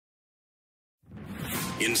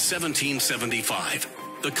In 1775,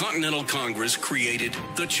 the Continental Congress created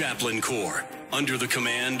the Chaplain Corps. Under the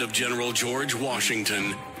command of General George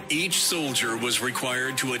Washington, each soldier was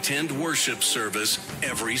required to attend worship service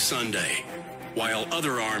every Sunday. While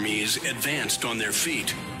other armies advanced on their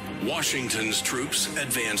feet, Washington's troops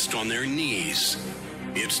advanced on their knees.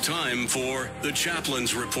 It's time for the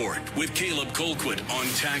Chaplain's Report with Caleb Colquitt on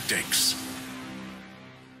tactics.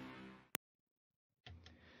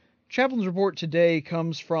 Chaplain's Report today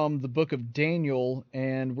comes from the book of Daniel,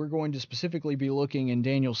 and we're going to specifically be looking in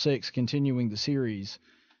Daniel 6, continuing the series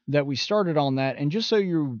that we started on that. And just so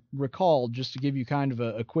you recall, just to give you kind of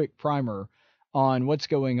a quick primer on what's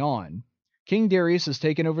going on, King Darius has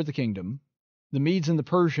taken over the kingdom. The Medes and the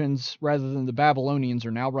Persians, rather than the Babylonians,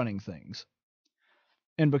 are now running things.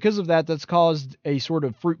 And because of that, that's caused a sort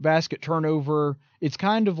of fruit basket turnover. It's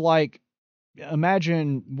kind of like,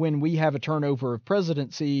 imagine when we have a turnover of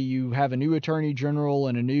presidency, you have a new attorney general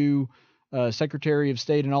and a new secretary of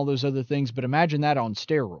state and all those other things, but imagine that on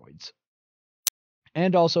steroids.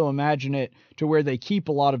 And also imagine it to where they keep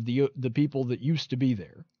a lot of the people that used to be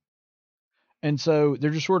there. And so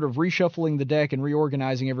they're just sort of reshuffling the deck and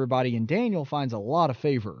reorganizing everybody, and Daniel finds a lot of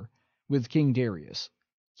favor with King Darius.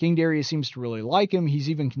 King Darius seems to really like him. He's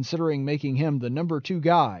even considering making him the number 2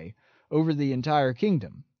 guy over the entire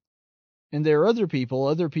kingdom. And there are other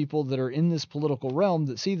people that are in this political realm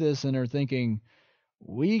that see this and are thinking,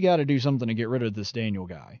 we got to do something to get rid of this Daniel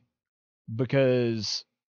guy, because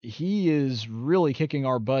he is really kicking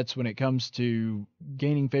our butts when it comes to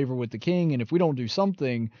gaining favor with the king. And if we don't do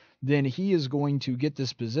something, then he is going to get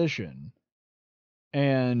this position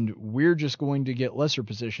and we're just going to get lesser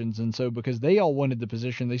positions. And so because they all wanted the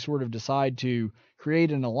position, they sort of decide to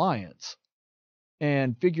create an alliance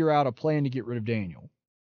and figure out a plan to get rid of Daniel.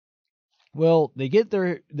 Well, they get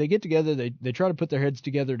together, they try to put their heads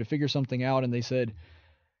together to figure something out, and they said,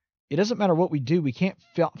 it doesn't matter what we do, we can't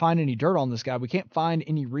find any dirt on this guy, we can't find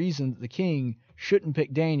any reason that the king shouldn't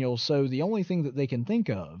pick Daniel, so the only thing that they can think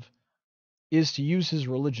of is to use his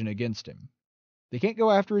religion against him. They can't go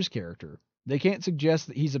after his character, they can't suggest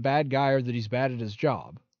that he's a bad guy or that he's bad at his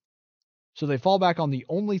job. So they fall back on the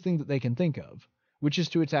only thing that they can think of, which is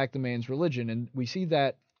to attack the man's religion, and we see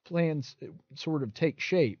that plans sort of take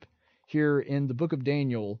shape here in the book of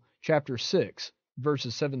Daniel, chapter 6,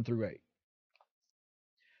 verses 7 through 8.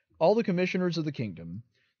 All the commissioners of the kingdom,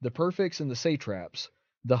 the prefects and the satraps,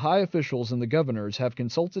 the high officials and the governors have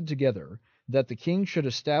consulted together that the king should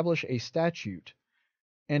establish a statute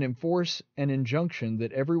and enforce an injunction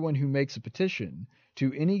that everyone who makes a petition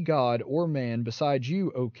to any god or man besides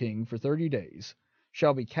you, O king, for 30 days,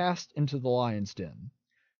 shall be cast into the lion's den.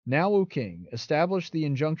 Now, O king, establish the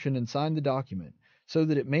injunction and sign the document, so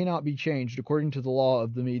that it may not be changed according to the law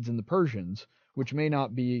of the Medes and the Persians, which may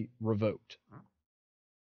not be revoked.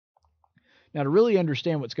 Now, to really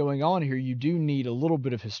understand what's going on here, you do need a little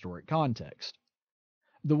bit of historic context.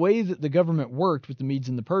 The way that the government worked with the Medes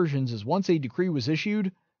and the Persians is once a decree was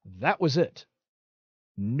issued, that was it.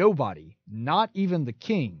 Nobody, not even the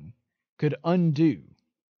king, could undo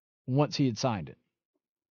once he had signed it.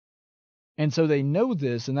 And so they know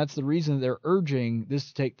this, and that's the reason they're urging this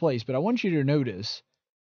to take place. But I want you to notice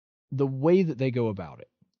the way that they go about it.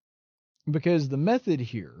 Because the method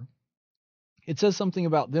here, it says something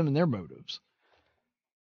about them and their motives.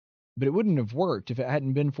 But it wouldn't have worked if it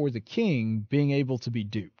hadn't been for the king being able to be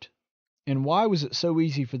duped. And why was it so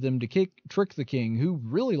easy for them to trick the king, who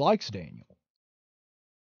really likes Daniel?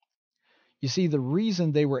 You see, the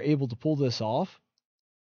reason they were able to pull this off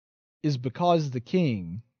is because the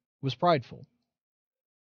king was prideful.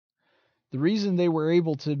 The reason they were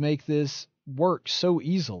able to make this work so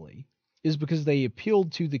easily is because they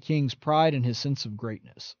appealed to the king's pride and his sense of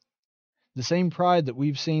greatness. The same pride that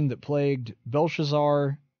we've seen that plagued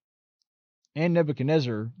Belshazzar and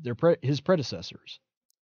Nebuchadnezzar, his predecessors.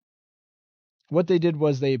 What they did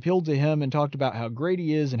was they appealed to him and talked about how great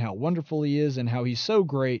he is and how wonderful he is and how he's so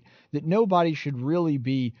great that nobody should really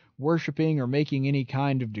be worshiping or making any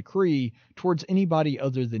kind of decree towards anybody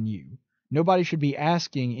other than you. Nobody should be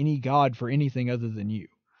asking any god for anything other than you.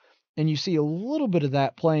 And you see a little bit of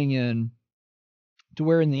that playing in to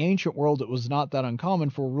where in the ancient world it was not that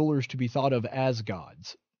uncommon for rulers to be thought of as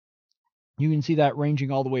gods. You can see that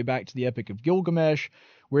ranging all the way back to the Epic of Gilgamesh,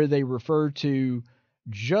 where they refer to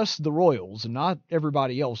just the royals, and not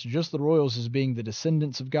everybody else, just the royals as being the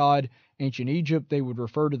descendants of God. Ancient Egypt, they would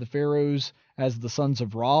refer to the pharaohs as the sons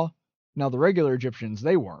of Ra. Now, the regular Egyptians,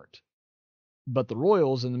 they weren't. But the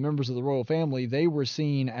royals and the members of the royal family, they were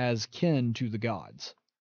seen as kin to the gods.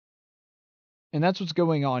 And that's what's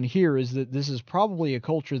going on here, is that this is probably a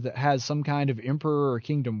culture that has some kind of emperor or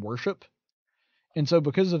kingdom worship. And so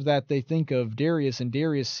because of that, they think of Darius, and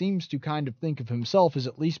Darius seems to kind of think of himself as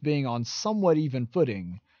at least being on somewhat even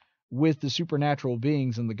footing with the supernatural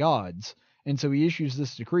beings and the gods. And so he issues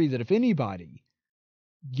this decree that if anybody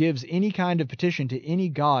gives any kind of petition to any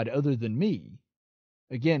god other than me,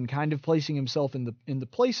 again, kind of placing himself in the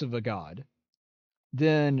place of a god,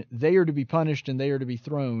 then they are to be punished and they are to be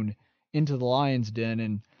thrown into the lion's den.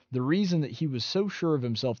 And the reason that he was so sure of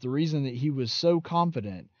himself, the reason that he was so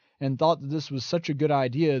confident and thought that this was such a good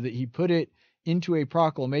idea that he put it into a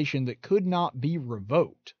proclamation that could not be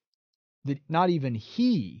revoked, that not even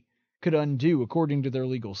he could undo according to their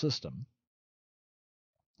legal system,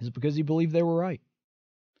 is because he believed they were right.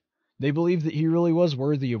 They believed that he really was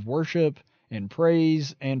worthy of worship and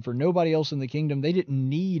praise, and for nobody else in the kingdom, they didn't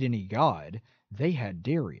need any god. They had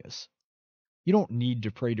Darius. You don't need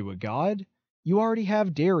to pray to a god. You already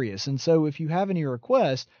have Darius, and so if you have any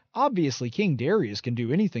requests, obviously King Darius can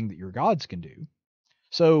do anything that your gods can do.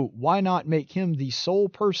 So why not make him the sole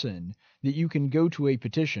person that you can go to a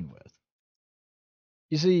petition with?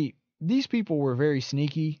 You see, these people were very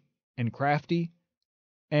sneaky and crafty,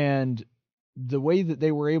 and the way that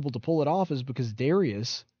they were able to pull it off is because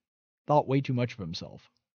Darius thought way too much of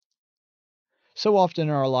himself. So often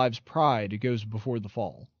in our lives, pride goes before the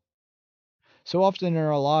fall. So often in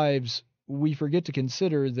our lives, we forget to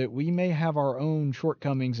consider that we may have our own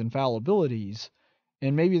shortcomings and fallibilities,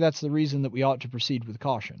 and maybe that's the reason that we ought to proceed with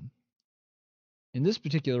caution. In this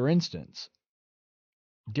particular instance,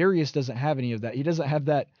 Darius doesn't have any of that. He doesn't have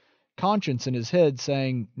that conscience in his head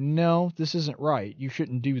saying, no, this isn't right. You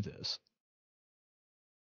shouldn't do this.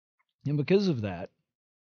 And because of that,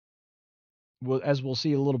 as we'll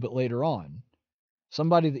see a little bit later on,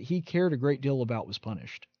 somebody that he cared a great deal about was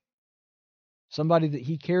punished. Somebody that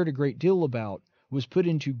he cared a great deal about was put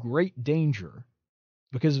into great danger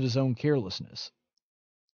because of his own carelessness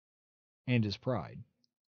and his pride.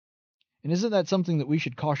 And isn't that something that we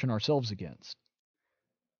should caution ourselves against?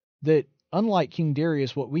 That unlike King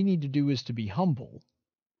Darius, what we need to do is to be humble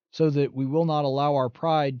so that we will not allow our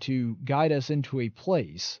pride to guide us into a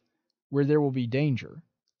place where there will be danger.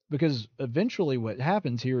 Because eventually what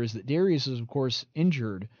happens here is that Darius is, of course,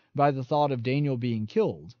 injured by the thought of Daniel being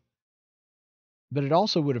killed. But it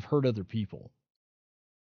also would have hurt other people.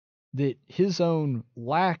 That his own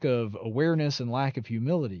lack of awareness and lack of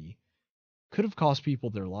humility could have cost people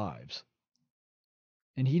their lives.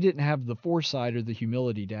 And he didn't have the foresight or the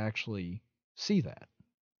humility to actually see that.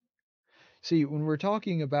 See, when we're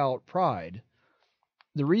talking about pride,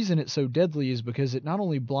 the reason it's so deadly is because it not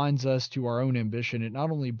only blinds us to our own ambition, it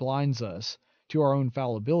not only blinds us to our own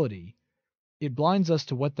fallibility, it blinds us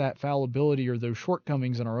to what that fallibility or those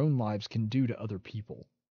shortcomings in our own lives can do to other people.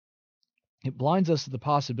 It blinds us to the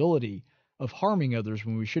possibility of harming others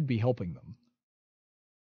when we should be helping them.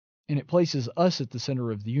 And it places us at the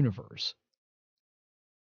center of the universe.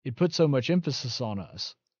 It puts so much emphasis on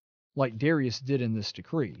us, like Darius did in this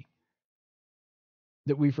decree,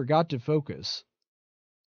 that we forgot to focus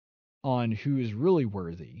on who is really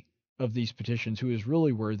worthy of these petitions, who is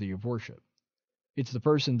really worthy of worship. It's the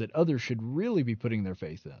person that others should really be putting their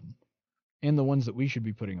faith in, and the ones that we should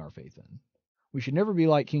be putting our faith in. We should never be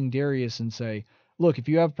like King Darius and say, look, if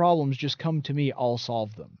you have problems, just come to me, I'll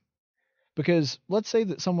solve them. Because let's say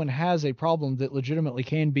that someone has a problem that legitimately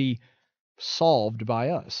can be solved by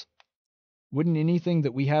us. Wouldn't anything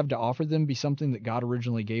that we have to offer them be something that God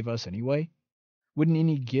originally gave us anyway? Wouldn't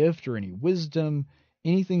any gift or any wisdom,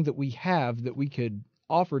 anything that we have that we could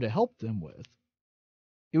offer to help them with,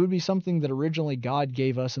 it would be something that originally God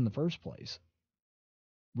gave us in the first place.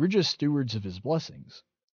 We're just stewards of his blessings.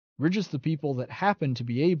 We're just the people that happen to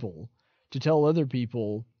be able to tell other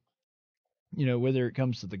people, whether it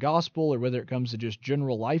comes to the gospel or whether it comes to just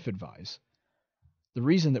general life advice. The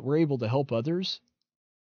reason that we're able to help others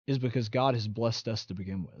is because God has blessed us to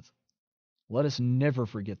begin with. Let us never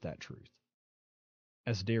forget that truth,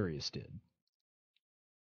 as Darius did.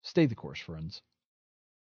 Stay the course, friends.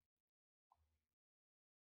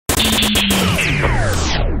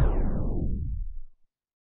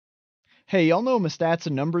 Hey, y'all know I'm a stats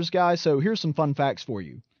and numbers guy, so here's some fun facts for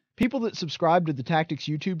you. People that subscribe to the Tactics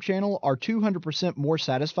YouTube channel are 200% more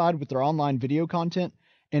satisfied with their online video content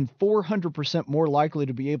and 400% more likely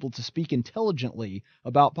to be able to speak intelligently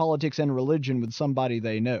about politics and religion with somebody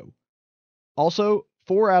they know. Also,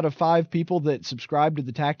 4 out of 5 people that subscribe to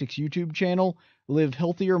the Tactics YouTube channel live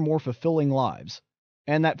healthier, more fulfilling lives.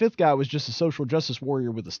 And that 5th guy was just a social justice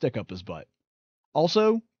warrior with a stick up his butt.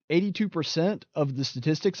 Also, 82% of the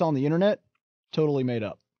statistics on the internet, totally made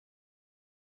up.